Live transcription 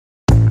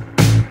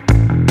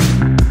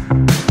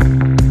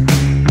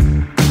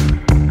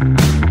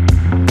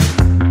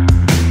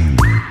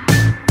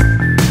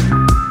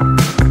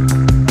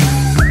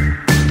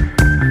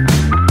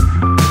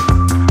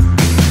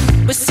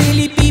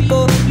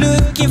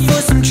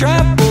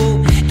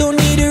trouble. Don't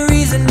need a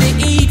reason to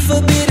eat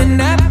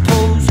forbidden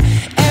apples.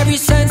 Every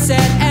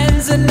sunset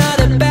ends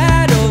another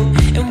battle,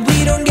 and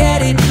we don't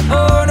get it,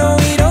 oh no,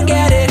 we don't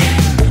get it.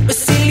 We're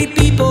silly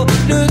people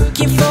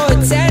looking for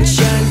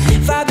attention.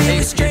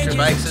 Hey, Future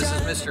Bikes, this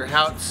is Mr.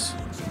 Houts.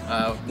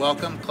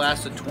 Welcome,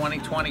 class of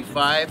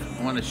 2025.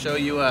 I want to show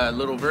you a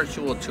little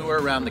virtual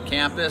tour around the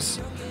campus.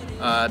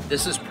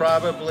 This is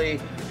probably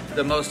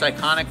the most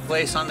iconic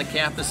place on the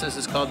campus. This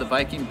is called the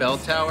Viking Bell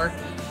Tower.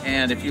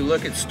 And if you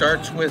look, it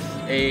starts with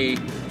a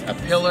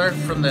pillar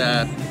from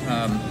the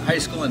high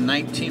school in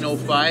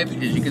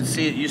 1905. As you can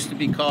see, it used to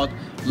be called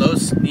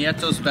Los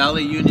Nietos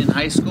Valley Union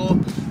High School.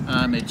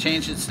 It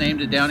changed its name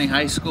to Downey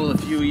High School a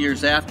few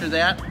years after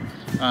that.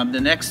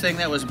 The next thing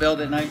that was built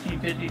in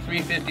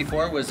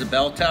 1953-54 was the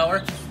bell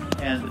tower,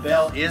 and the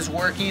bell is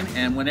working,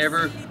 and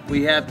whenever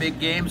we have big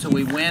games and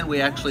we win,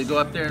 we actually go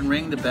up there and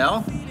ring the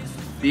bell.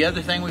 The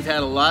other thing, we've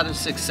had a lot of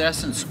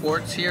success in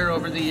sports here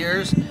over the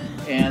years,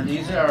 and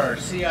these are our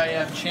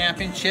CIF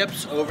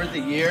championships over the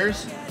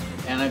years,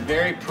 and I'm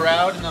very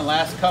proud. In the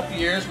last couple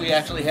years we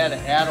actually had to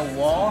add a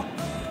wall,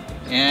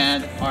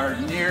 and our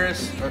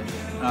nearest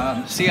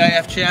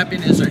CIF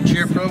champion is our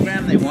cheer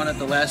program. They won it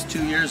the last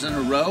 2 years in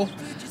a row.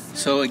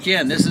 So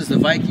again, this is the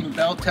Viking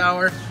Bell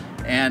Tower,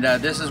 and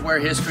this is where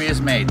history is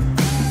made.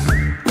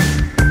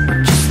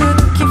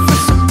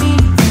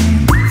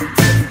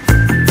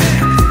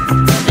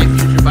 Okay,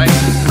 Future Bikes,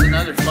 this is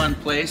another fun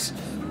place.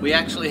 We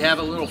actually have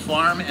a little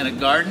farm and a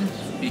garden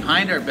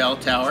behind our bell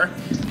tower,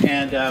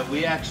 and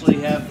we actually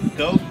have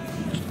goat,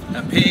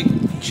 a pig,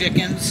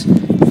 chickens.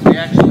 We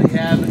actually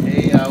have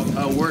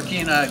a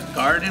working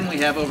garden. We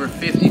have over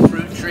 50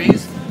 fruit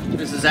trees.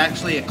 This is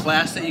actually a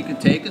class that you can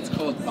take. It's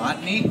called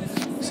botany.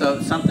 So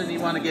it's something you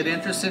want to get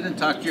interested in,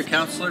 talk to your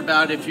counselor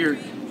about if you're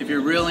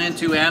real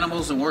into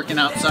animals and working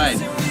outside.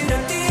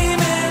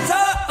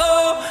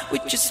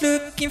 We're just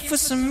looking for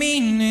some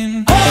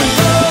meaning.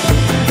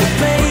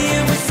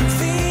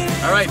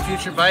 Alright,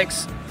 Future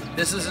Bikes,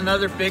 this is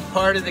another big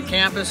part of the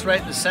campus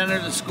right in the center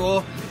of the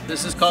school.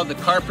 This is called the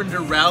Carpenter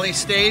Rally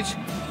Stage,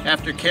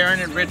 after Karen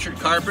and Richard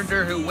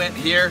Carpenter, who went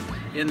here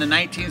in the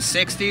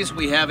 1960s.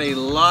 We have a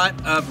lot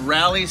of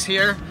rallies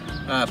here.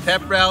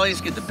 Pep rallies,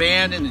 get the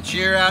band and the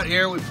cheer out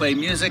here. We play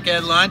music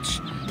at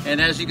lunch,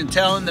 and as you can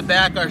tell in the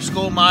back, our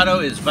school motto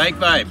is Bike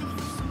Vibe.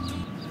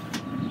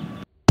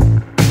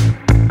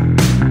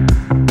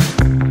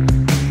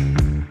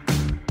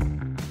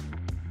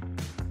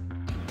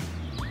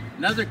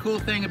 Another cool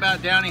thing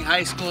about Downey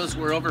High School is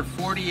we're over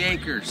 40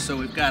 acres, so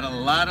we've got a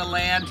lot of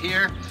land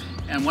here,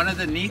 and one of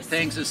the neat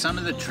things is some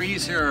of the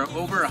trees here are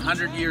over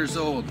 100 years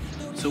old.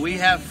 So we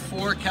have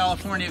 4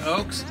 California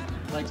oaks.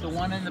 Like the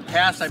one in the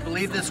past, I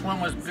believe this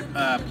one was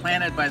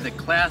planted by the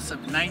class of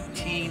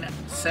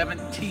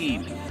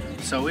 1917.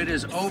 So it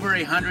is over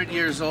 100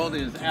 years old.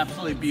 It is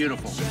absolutely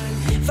beautiful.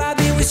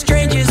 Vibing with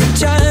strangers and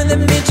trying to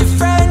make your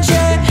friends,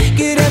 yeah.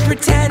 Good at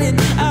pretending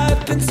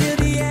up until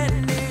the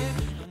end.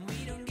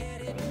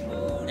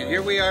 And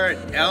here we are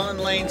at Allen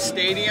Lane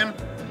Stadium.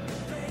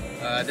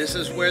 This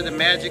is where the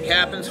magic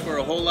happens for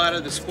a whole lot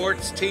of the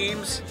sports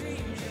teams.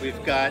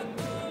 We've got,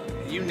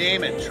 you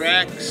name it,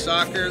 track,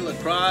 soccer,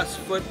 lacrosse,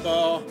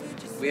 football.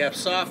 We have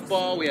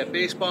softball, we have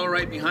baseball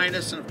right behind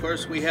us, and of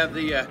course we have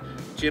the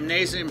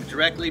gymnasium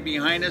directly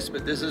behind us,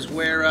 but this is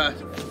where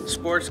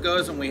sports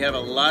goes, and we have a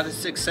lot of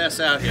success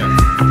out here.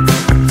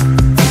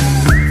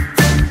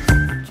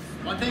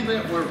 One thing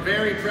that we're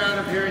very proud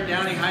of here at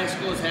Downey High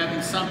School is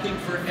having something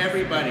for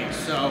everybody.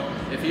 So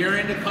if you're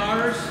into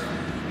cars,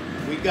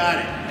 we got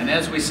it. And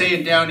as we say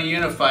in Downey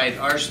Unified,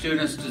 our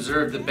students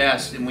deserve the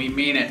best, and we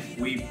mean it.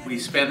 We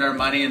spend our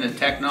money in the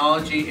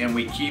technology, and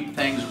we keep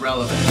things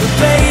relevant.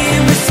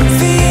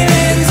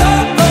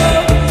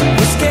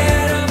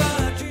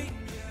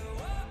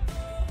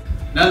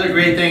 Another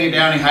great thing at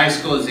Downey High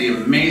School is the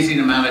amazing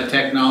amount of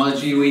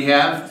technology we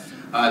have.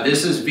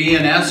 This is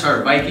VNS,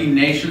 our Viking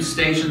Nation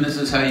station. This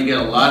is how you get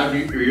a lot of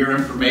your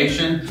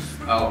information.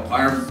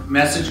 Our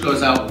message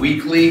goes out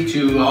weekly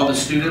to all the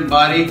student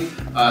body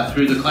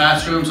through the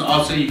classrooms.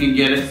 Also, you can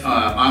get it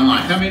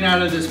online. Coming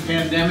out of this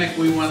pandemic,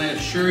 we want to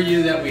assure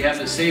you that we have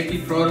the safety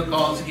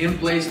protocols in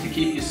place to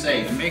keep you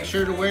safe. And make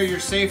sure to wear your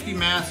safety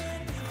mask.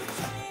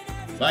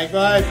 Bike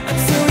vibe.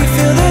 Until we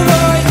feel the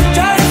void,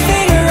 try to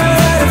figure out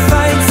how to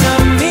find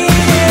some meaning.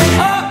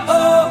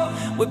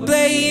 We're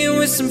playing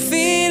with some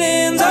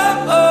feelings.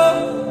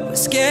 We're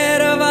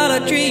scared of all our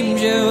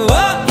dreams. Yeah.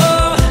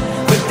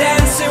 We're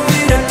dancing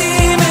with our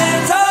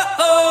demons.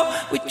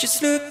 We're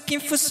just looking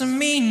for some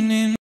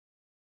meaning.